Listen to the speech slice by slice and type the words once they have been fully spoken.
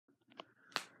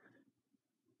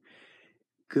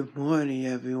Good morning,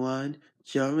 everyone.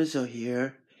 John Rizzo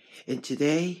here, and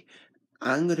today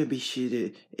I'm gonna be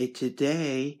shooting.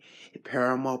 Today,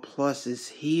 Paramount Plus is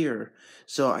here,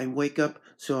 so I woke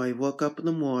up in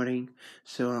the morning,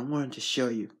 so I wanted to show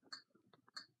you.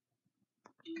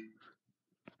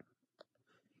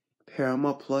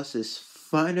 Paramount Plus is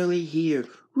finally here.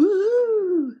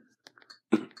 Woo!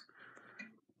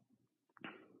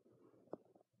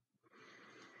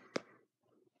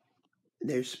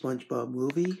 There's SpongeBob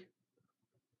movie,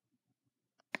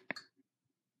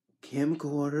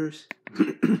 camcorders.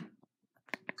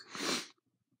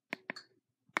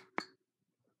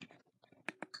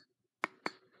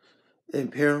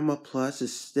 And Paramount Plus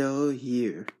is still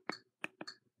here.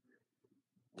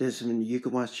 You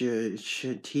can watch your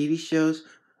TV shows,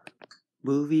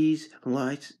 movies,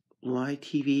 live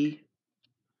TV.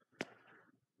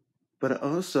 But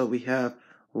also we have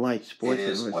light sports. It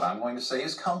is what I'm going to say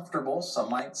is comfortable. Some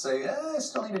might say, I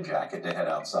still need a jacket to head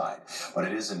outside. But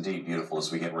it is indeed beautiful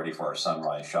as we get ready for our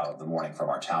sunrise shot of the morning from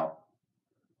our tower.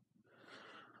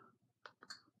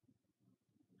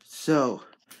 So,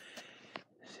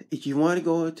 if you want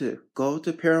to go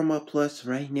to Paramount Plus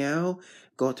right now,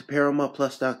 go to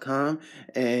ParamountPlus.com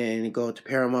and go to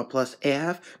Paramount Plus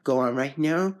app. Go on right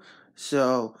now.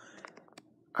 So,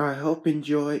 I hope you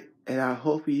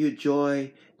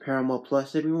enjoy Paramount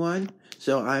Plus, everyone.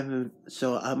 So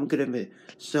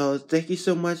thank you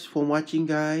so much for watching,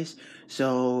 guys.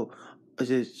 So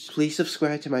please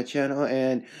subscribe to my channel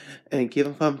and give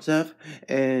a thumbs up.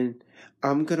 And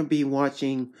I'm gonna be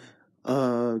watching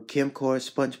Kim Core's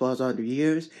SpongeBob's Under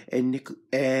Years and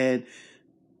the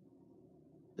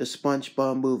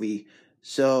SpongeBob movie.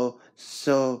 So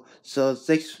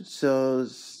thanks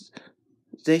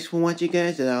for watching,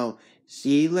 guys, and I'll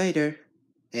see you later.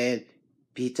 And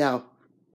peace out.